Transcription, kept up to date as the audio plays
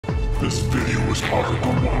This video is harder to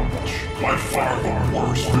watch. By far the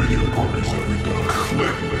worst video parties ever done.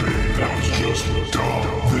 Clickbait, that was just dumb.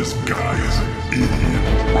 This guy is an idiot.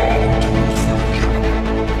 Wrong tools for the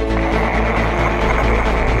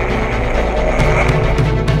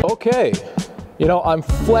job. Okay, you know, I'm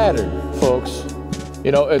flattered, folks.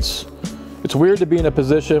 You know, it's weird to be in a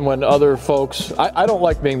position when other folks, I don't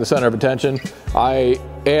like being the center of attention. I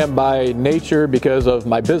am by nature because of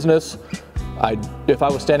my business. If I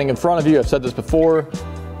was standing in front of you, I've said this before,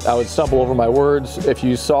 I would stumble over my words. If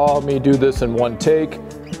you saw me do this in one take,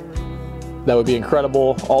 that would be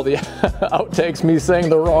incredible. All the outtakes, me saying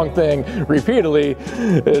the wrong thing repeatedly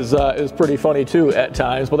is pretty funny too at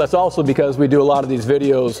times, but that's also because we do a lot of these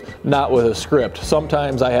videos not with a script.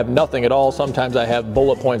 Sometimes I have nothing at all. Sometimes I have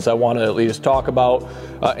bullet points I want to at least talk about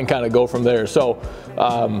and kind of go from there. So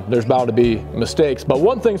there's bound to be mistakes, but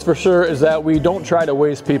one thing's for sure is that we don't try to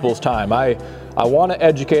waste people's time. I want to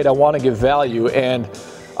educate, I want to give value, and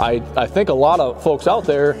I think a lot of folks out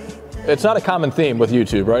there, it's not a common theme with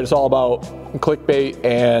YouTube, right? It's all about clickbait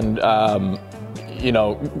and, you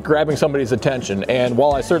know, grabbing somebody's attention. And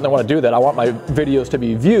while I certainly want to do that, I want my videos to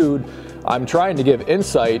be viewed, I'm trying to give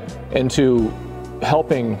insight into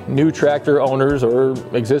helping new tractor owners or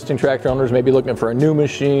existing tractor owners, maybe looking for a new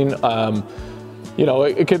machine. You know,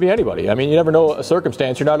 it could be anybody. I mean, you never know a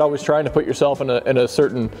circumstance. You're not always trying to put yourself in a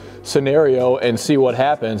certain scenario and see what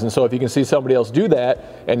happens. And so if you can see somebody else do that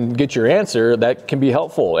and get your answer, that can be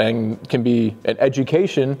helpful and can be an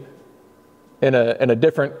education in a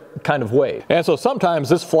different kind of way. And so sometimes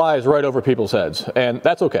this flies right over people's heads, and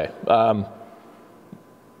that's okay.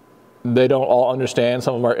 They don't all understand.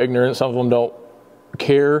 Some of them are ignorant. Some of them don't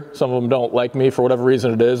care. Some of them don't like me for whatever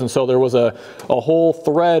reason it is. And so there was a whole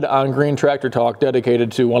thread on Green Tractor Talk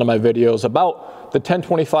dedicated to one of my videos about the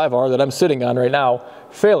 1025R that I'm sitting on right now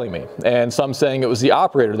failing me. And some saying it was the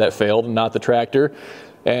operator that failed and not the tractor.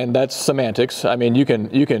 And that's semantics. I mean, you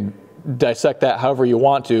can dissect that however you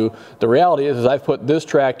want to. The reality is I've put this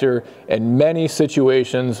tractor in many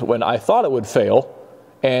situations when I thought it would fail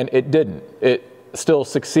and it didn't. It still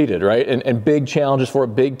succeeded, right? And big challenges for it,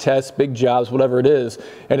 big tests, big jobs, whatever it is,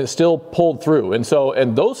 and it still pulled through. And so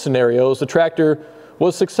in those scenarios, the tractor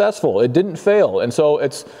was successful. It didn't fail. And so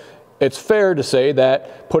it's fair to say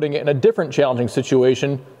that putting it in a different challenging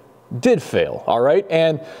situation did fail, all right?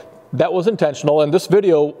 And that was intentional. And this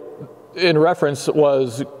video in reference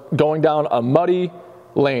was going down a muddy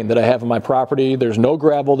lane that I have on my property. There's no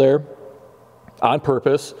gravel there on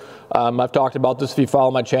purpose. I've talked about this if you follow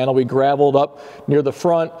my channel. We graveled up near the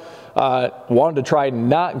front, wanted to try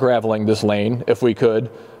not graveling this lane if we could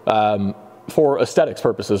for aesthetics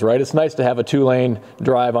purposes, right? It's nice to have a 2-lane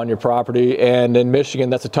drive on your property, and in Michigan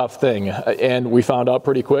that's a tough thing. And we found out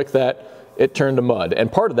pretty quick that it turned to mud.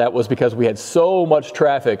 And part of that was because we had so much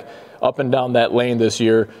traffic up and down that lane this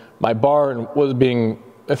year. My barn was being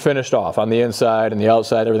finished off on the inside and the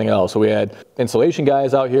outside, everything else. So we had insulation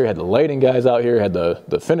guys out here, had the lighting guys out here, had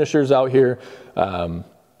the finishers out here,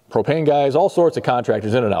 propane guys, all sorts of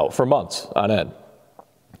contractors in and out for months on end.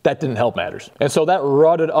 That didn't help matters. And so that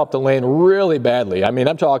rutted up the lane really badly. I mean,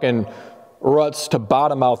 I'm talking ruts to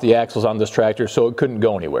bottom out the axles on this tractor so it couldn't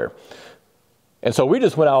go anywhere. And so we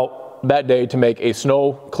just went out that day to make a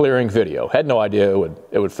snow clearing video. Had no idea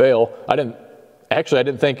it would fail. I didn't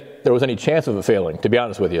think there was any chance of it failing, to be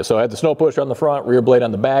honest with you. So I had the snow pusher on the front, rear blade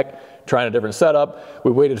on the back, trying a different setup.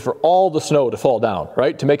 We waited for all the snow to fall down,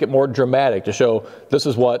 right? To make it more dramatic, to show this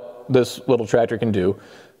is what this little tractor can do.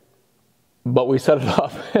 But we set it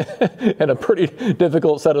up in a pretty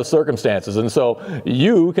difficult set of circumstances. And so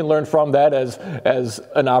you can learn from that as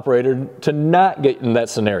an operator to not get in that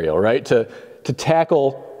scenario, right? To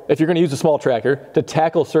tackle, if you're gonna use a small tractor, to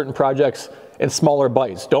tackle certain projects in smaller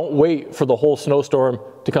bites. Don't wait for the whole snowstorm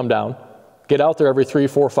to come down. Get out there every 3,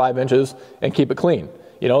 4, 5 inches and keep it clean.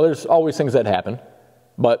 You know, there's always things that happen,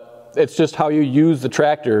 but it's just how you use the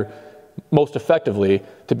tractor most effectively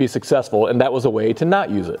to be successful, and that was a way to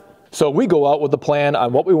not use it. So we go out with a plan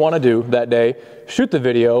on what we want to do that day, shoot the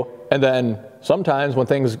video, and then sometimes when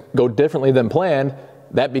things go differently than planned,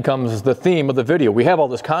 that becomes the theme of the video. We have all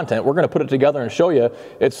this content, we're going to put it together and show you.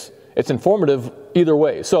 It's informative either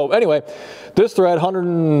way. So anyway, this thread, 100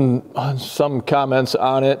 and some comments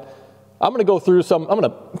on it. I'm going to go through some, I'm going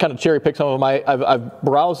to kind of cherry pick some of my, I've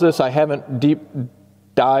browsed this. I haven't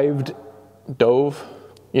dove,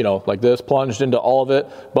 you know, like this, plunged into all of it,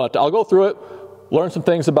 but I'll go through it, learn some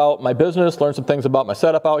things about my business, learn some things about my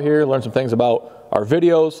setup out here, learn some things about our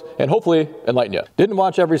videos, and hopefully enlighten you. Didn't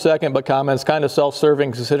watch every second, but comments kind of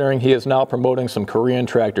self-serving considering he is now promoting some Korean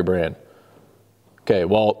tractor brand. Okay,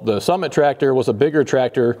 well, the Summit tractor was a bigger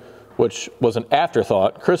tractor which was an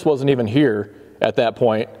afterthought. Chris wasn't even here at that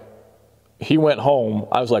point. He went home.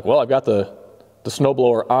 I was like, well, I've got the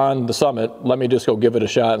snowblower on the Summit. Let me just go give it a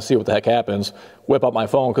shot and see what the heck happens. Whip up my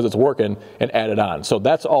phone because it's working and add it on. So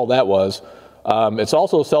that's all that was. It's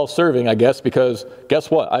also self-serving, I guess, because guess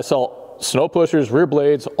what? I sell snow pushers, rear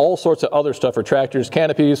blades, all sorts of other stuff for tractors,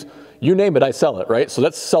 canopies, you name it, I sell it, right? So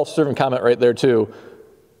that's a self-serving comment right there too.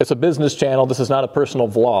 It's a business channel. This is not a personal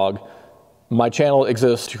vlog. My channel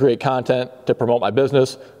exists to create content, to promote my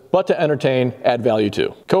business, but to entertain, add value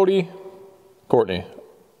too. Courtney,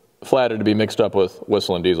 flattered to be mixed up with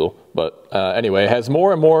Whistle and Diesel, but anyway, has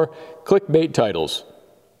more and more clickbait titles.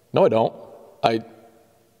 No, I don't.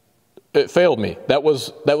 It failed me. That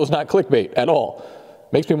was not clickbait at all.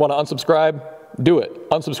 Makes me want to unsubscribe. Do it.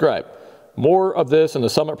 Unsubscribe. More of this in the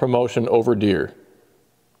Summit promotion over Deere.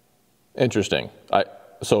 Interesting.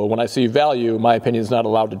 So when I see value, my opinion is not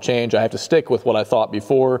allowed to change. I have to stick with what I thought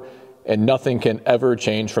before, and nothing can ever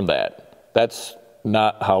change from that. That's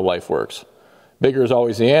not how life works. Bigger is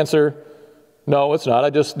always the answer. No, it's not. I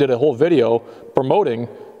just did a whole video promoting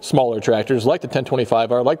smaller tractors like the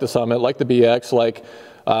 1025R, like the Summit, like the BX, like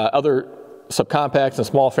other subcompacts and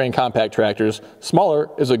small frame compact tractors. Smaller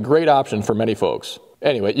is a great option for many folks.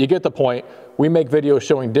 Anyway, you get the point. We make videos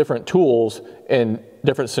showing different tools in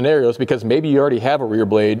different scenarios because maybe you already have a rear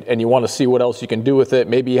blade and you want to see what else you can do with it.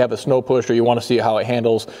 Maybe you have a snow pusher, you want to see how it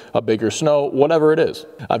handles a bigger snow, whatever it is.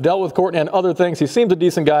 I've dealt with Courtney on other things. He seems a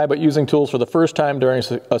decent guy, but using tools for the first time during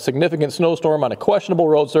a significant snowstorm on a questionable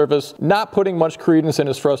road surface, not putting much credence in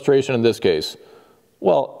his frustration in this case.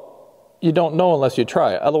 Well, you don't know unless you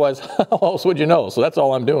try it. Otherwise, how else would you know? So that's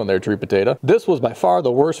all I'm doing there, Tree Potato. This was by far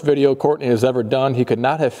the worst video Courtney has ever done. He could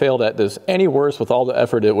not have failed at this any worse with all the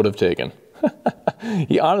effort it would have taken.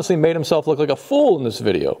 He honestly made himself look like a fool in this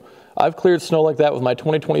video. I've cleared snow like that with my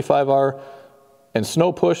 2025R and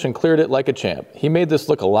snow push and cleared it like a champ. He made this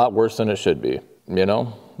look a lot worse than it should be. You know,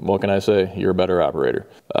 what can I say? You're a better operator.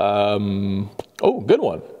 Oh, good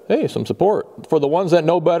one. Hey, some support. For the ones that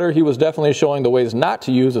know better, he was definitely showing the ways not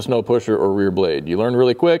to use a snow pusher or rear blade. You learn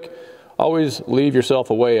really quick. Always leave yourself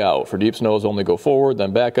a way out. For deep snows, only go forward,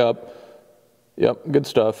 then back up. Yep, good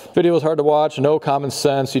stuff. Video is hard to watch, no common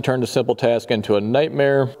sense. He turned a simple task into a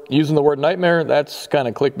nightmare. Using the word nightmare, that's kind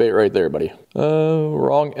of clickbait right there, buddy.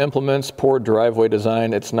 Wrong implements, poor driveway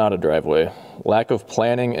design. It's not a driveway. Lack of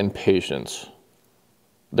planning and patience.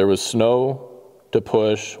 There was snow to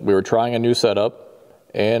push. We were trying a new setup,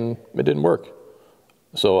 and it didn't work.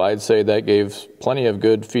 So I'd say that gave plenty of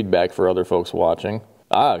good feedback for other folks watching.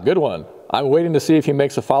 Good one. I'm waiting to see if he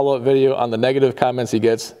makes a follow-up video on the negative comments he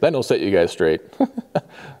gets. Then he'll set you guys straight.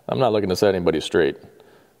 I'm not looking to set anybody straight.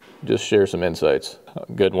 Just share some insights.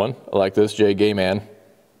 Good one. I like this, Jay Gayman.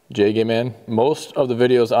 Jay Gayman. Most of the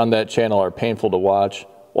videos on that channel are painful to watch.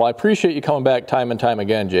 Well, I appreciate you coming back time and time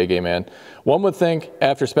again, Jay Gayman. One would think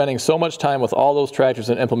after spending so much time with all those tractors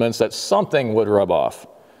and implements that something would rub off.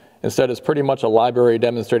 Instead, it's pretty much a library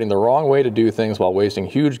demonstrating the wrong way to do things while wasting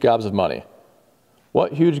huge gobs of money.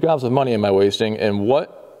 What huge gobs of money am I wasting, and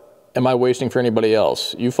what am I wasting for anybody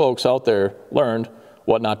else? You folks out there learned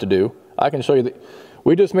what not to do. I can show you.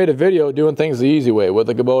 We just made a video doing things the easy way with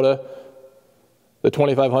the Kubota, the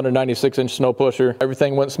 2500 96-inch snow pusher.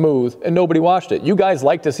 Everything went smooth, and nobody watched it. You guys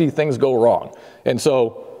like to see things go wrong. And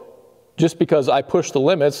so just because I push the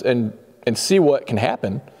limits and see what can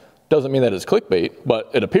happen doesn't mean that it's clickbait, but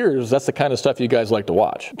it appears that's the kind of stuff you guys like to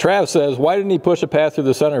watch. Trav says, why didn't he push a path through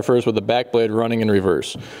the center first with the back blade running in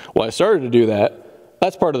reverse? Well, I started to do that.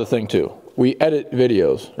 That's part of the thing too. We edit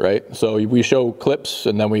videos, right? So we show clips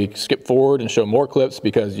and then we skip forward and show more clips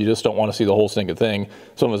because you just don't want to see the whole single thing.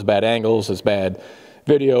 Some of it's bad angles, it's bad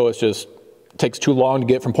video, it's just takes too long to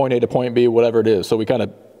get from point A to point B, whatever it is. So we kind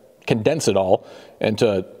of condense it all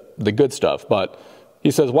into the good stuff. But he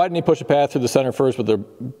says, why didn't he push a path through the center first with the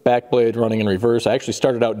back blade running in reverse? I actually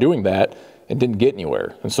started out doing that and didn't get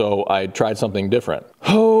anywhere. And so I tried something different.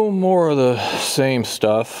 Oh, more of the same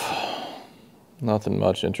stuff. Nothing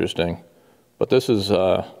much interesting. But this is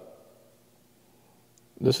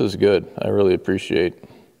good. I really appreciate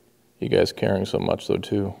you guys caring so much though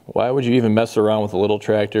too. Why would you even mess around with a little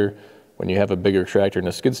tractor when you have a bigger tractor and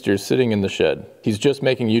a skid steer sitting in the shed? He's just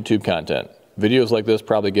making YouTube content. Videos like this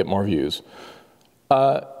probably get more views.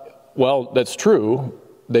 Well, that's true.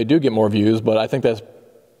 They do get more views, but I think that's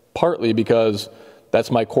partly because that's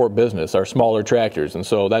my core business, our smaller tractors. And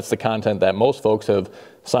so that's the content that most folks have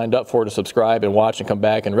signed up for to subscribe and watch and come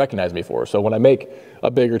back and recognize me for. So when I make a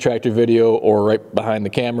bigger tractor video or right behind the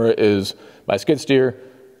camera is my skid steer,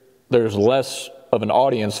 there's less of an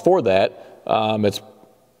audience for that. It's,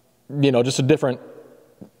 you know, just a different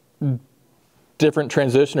different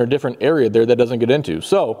transition or different area there that doesn't get into.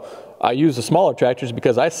 So I use the smaller tractors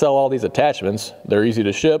because I sell all these attachments. They're easy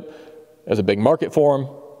to ship. There's a big market for them.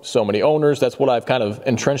 So many owners. That's what I've kind of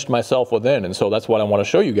entrenched myself within. And so that's what I want to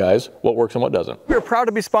show you guys, what works and what doesn't. We're proud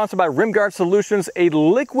to be sponsored by RimGuard Solutions, a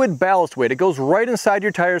liquid ballast weight. It goes right inside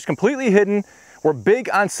your tires, completely hidden. We're big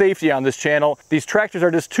on safety on this channel. These tractors are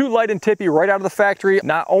just too light and tippy right out of the factory.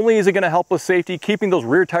 Not only is it going to help with safety, keeping those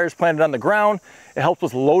rear tires planted on the ground, it helps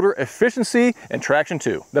with loader efficiency and traction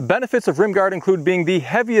too. The benefits of RimGuard include being the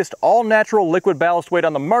heaviest all-natural liquid ballast weight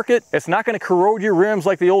on the market. It's not going to corrode your rims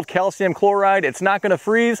like the old calcium chloride. It's not going to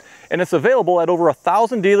freeze, and it's available at over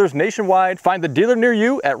 1,000 dealers nationwide. Find the dealer near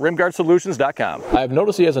you at rimguardsolutions.com. I've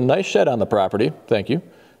noticed he has a nice shed on the property. Thank you.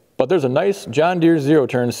 But there's a nice John Deere zero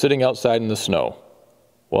turn sitting outside in the snow.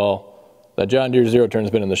 Well, that John Deere zero turn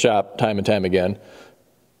has been in the shop time and time again.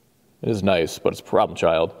 It is nice, but it's a problem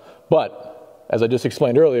child. But as I just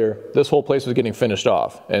explained earlier, this whole place was getting finished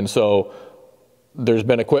off. And so there's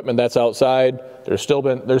been equipment that's outside. There's still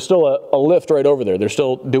a lift right over there. They're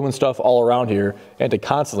still doing stuff all around here. And to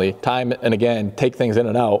constantly, time and again, take things in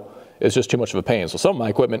and out is just too much of a pain. So some of my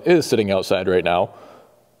equipment is sitting outside right now.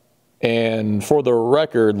 And for the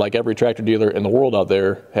record, like every tractor dealer in the world out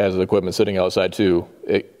there has equipment sitting outside too,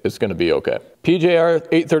 it's going to be okay. PJR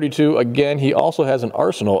 832, again, he also has an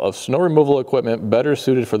arsenal of snow removal equipment better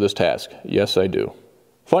suited for this task. Yes, I do.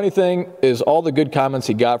 Funny thing is all the good comments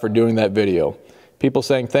he got for doing that video. People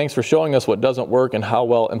saying, thanks for showing us what doesn't work and how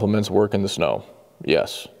well implements work in the snow.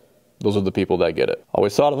 Yes, those are the people that get it.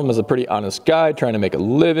 Always thought of him as a pretty honest guy trying to make a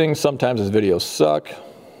living. Sometimes his videos suck.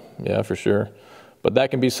 Yeah, for sure. But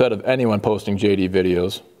that can be said of anyone posting JD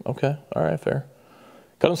videos. Okay, all right, fair.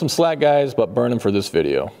 Cut him some slack, guys, but burn him for this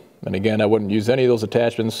video. And again, I wouldn't use any of those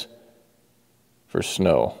attachments for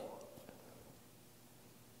snow.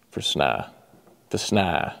 For sna. For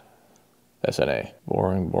sna. S-N-A.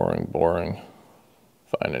 Boring, boring, boring.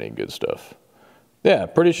 Find any good stuff. Yeah,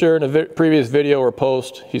 pretty sure in a previous video or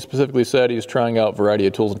post, he specifically said he's trying out a variety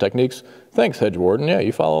of tools and techniques. Thanks, Hedge Warden. Yeah,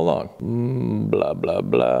 you follow along. Blah, blah,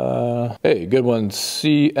 blah. Hey, good one.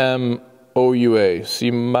 CMOUA.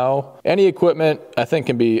 CMOU. Any equipment, I think,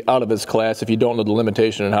 can be out of its class if you don't know the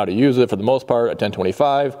limitation on how to use it. For the most part, a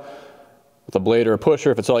 1025 with a blade or a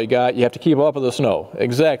pusher, if it's all you got, you have to keep up with the snow.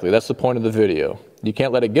 Exactly. That's the point of the video. You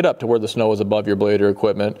can't let it get up to where the snow is above your blade or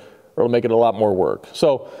equipment, or it'll make it a lot more work.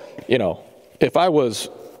 So, you know, if I was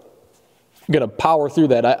going to power through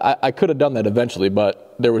that, I could have done that eventually,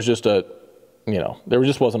 but there was just there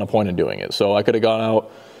just wasn't a point in doing it. So I could have gone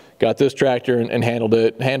out, got this tractor and handled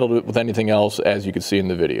it with anything else, as you can see in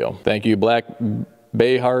the video. Thank you, Black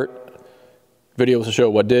Bayhart. Videos to show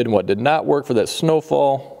what did and what did not work for that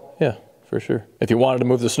snowfall. Yeah, for sure. If you wanted to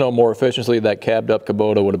move the snow more efficiently, that cabbed up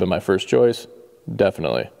Kubota would have been my first choice.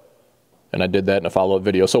 Definitely. And I did that in a follow-up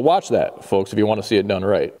video. So watch that, folks, if you want to see it done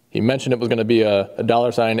right. He mentioned it was going to be a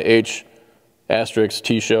 $H asterisk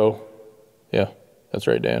T show. Yeah, that's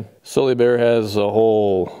right, Dan. Sully Bear has a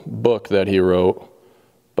whole book that he wrote,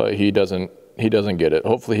 but he doesn't get it.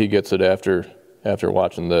 Hopefully he gets it after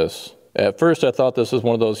watching this. At first I thought this was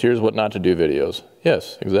one of those here's what not to do videos.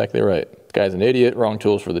 Yes, exactly right. The guy's an idiot, wrong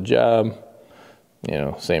tools for the job. You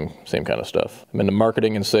know, same kind of stuff. I'm into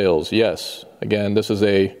marketing and sales. Yes. Again, this is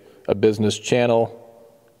a business channel.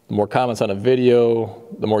 The more comments on a video,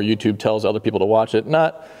 the more YouTube tells other people to watch it.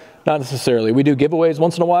 Not necessarily. We do giveaways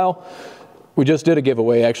once in a while. We just did a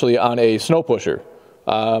giveaway actually on a snow pusher.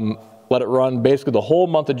 Let it run basically the whole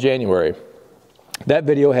month of January. That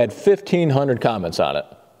video had 1,500 comments on it,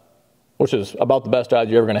 which is about the best odds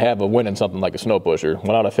you're ever going to have of winning something like a snow pusher.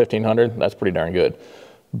 Went out of 1,500, that's pretty darn good.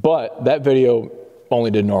 But that video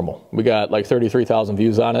only did normal. We got like 33,000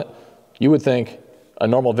 views on it. You would think a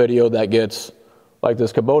normal video that gets, like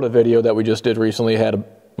this Kubota video that we just did recently, had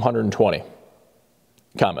 120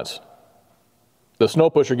 comments. The snow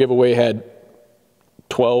pusher giveaway had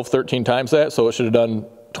 12, 13 times that, so it should have done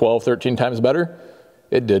 12, 13 times better.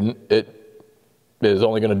 It didn't. It is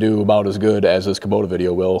only going to do about as good as this Kubota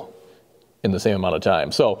video will in the same amount of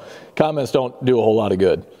time. So comments don't do a whole lot of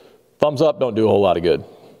good. Thumbs up don't do a whole lot of good.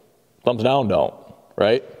 Thumbs down don't,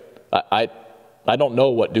 right? I don't know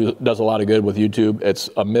what does a lot of good with YouTube. It's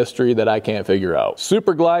a mystery that I can't figure out.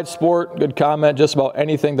 Super Glide Sport, good comment. Just about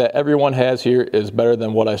anything that everyone has here is better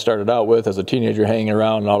than what I started out with as a teenager hanging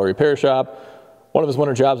around an auto repair shop. One of his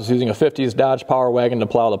winter jobs was using a 50s Dodge Power Wagon to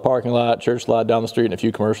plow the parking lot, church lot down the street, and a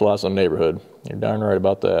few commercial lots in the neighborhood. You're darn right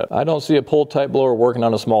about that. I don't see a pull-type blower working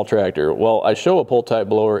on a small tractor. Well, I show a pull-type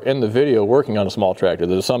blower in the video working on a small tractor.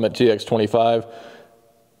 The Summit TX25,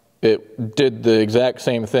 it did the exact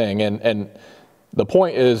same thing. And the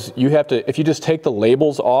point is, you have to, if you just take the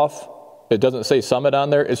labels off It doesn't say Summit on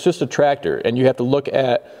there. It's just a tractor, and you have to look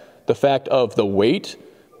at the fact of the weight,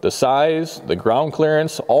 the size, the ground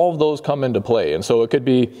clearance. All of those come into play. And so it could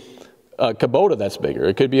be a Kubota that's bigger.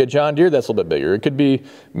 It could be a John Deere that's a little bit bigger. It could be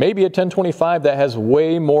maybe a 1025 that has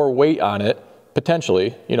way more weight on it,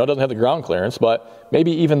 potentially. You know, it doesn't have the ground clearance, but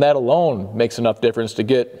maybe even that alone makes enough difference to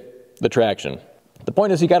get the traction. The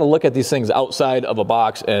point is, you got to look at these things outside of a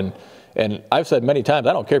box, and I've said many times,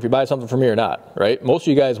 I don't care if you buy something from me or not, right? Most of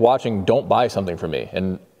you guys watching don't buy something from me,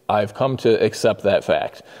 and I've come to accept that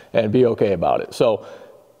fact and be okay about it. So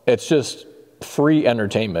it's just free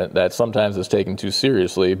entertainment that sometimes is taken too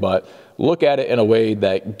seriously, but look at it in a way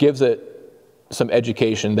that gives it some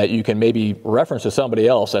education that you can maybe reference to somebody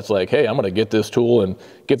else that's like, hey, I'm going to get this tool and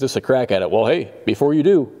give this a crack at it. Well, hey, before you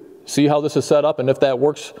do, see how this is set up and if that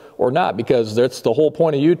works or not, because that's the whole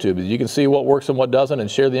point of YouTube. You can see what works and what doesn't and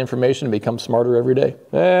share the information and become smarter every day.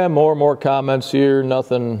 And more comments here.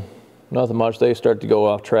 Nothing much. They start to go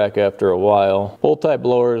off track after a while. Pull type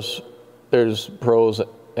blowers, there's pros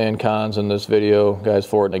and cons in this video. Guys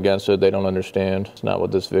for it and against it, they don't understand. It's not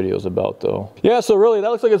what this video is about though. Yeah, so really that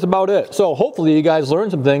looks like it's about it. So hopefully you guys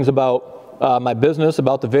learned some things about my business,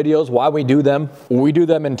 about the videos, why we do them. We do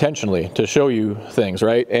them intentionally to show you things,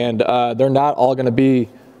 right? And they're not all gonna be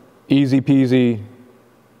easy peasy,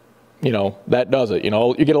 you know, that does it. You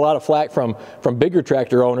know, you get a lot of flack from bigger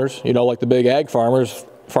tractor owners, you know, like the big ag farmers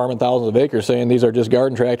farming thousands of acres, saying these are just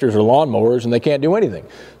garden tractors or lawn mowers and they can't do anything.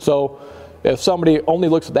 So if somebody only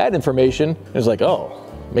looks at that information and is like, oh,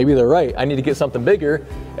 maybe they're right, I need to get something bigger,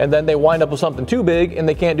 and then they wind up with something too big and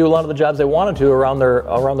they can't do a lot of the jobs they wanted to around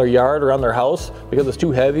their yard, around their house, because it's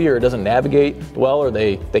too heavy or it doesn't navigate well, or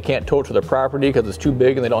they can't tow it to their property because it's too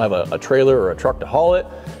big and they don't have a trailer or a truck to haul it.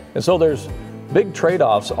 And so there's big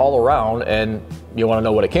trade-offs all around, and you want to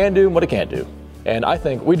know what it can do and what it can't do. And I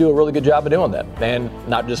think we do a really good job of doing that. And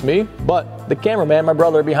not just me, but the cameraman, my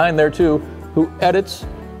brother behind there too, who edits,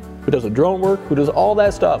 who does the drone work, who does all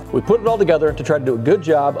that stuff. We put it all together to try to do a good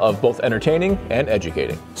job of both entertaining and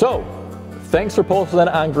educating. So, thanks for posting that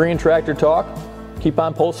on Green Tractor Talk. Keep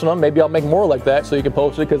on posting them. Maybe I'll make more like that so you can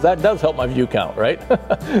post it, because that does help my view count, right?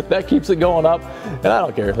 That keeps it going up. And I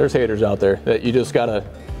don't care. There's haters out there that you just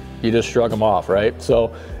shrug them off, right?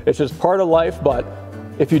 So it's just part of life. But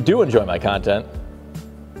if you do enjoy my content,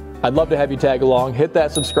 I'd love to have you tag along. Hit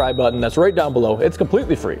that subscribe button. That's right down below. It's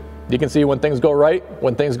completely free. You can see when things go right,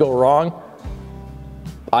 when things go wrong.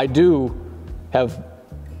 I do have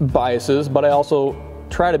biases, but I also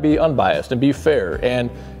try to be unbiased and be fair. And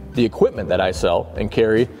the equipment that I sell and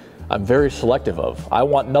carry, I'm very selective of. I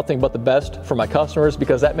want nothing but the best for my customers,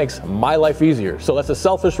 because that makes my life easier. So that's a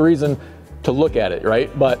selfish reason to look at it,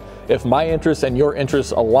 right? But if my interests and your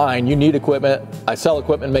interests align, you need equipment, I sell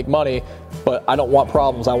equipment and make money, but I don't want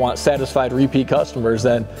problems, I want satisfied repeat customers,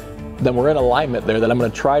 then we're in alignment there, that I'm gonna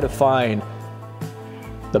try to find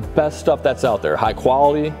the best stuff that's out there. High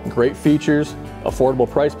quality, great features, affordable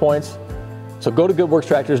price points. So go to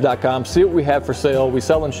goodworkstractors.com, see what we have for sale. We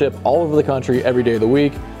sell and ship all over the country every day of the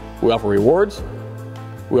week. We offer rewards,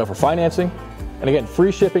 we offer financing, and again,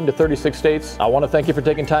 free shipping to 36 states. I want to thank you for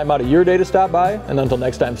taking time out of your day to stop by, and until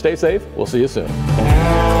next time, stay safe. We'll see you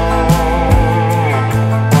soon.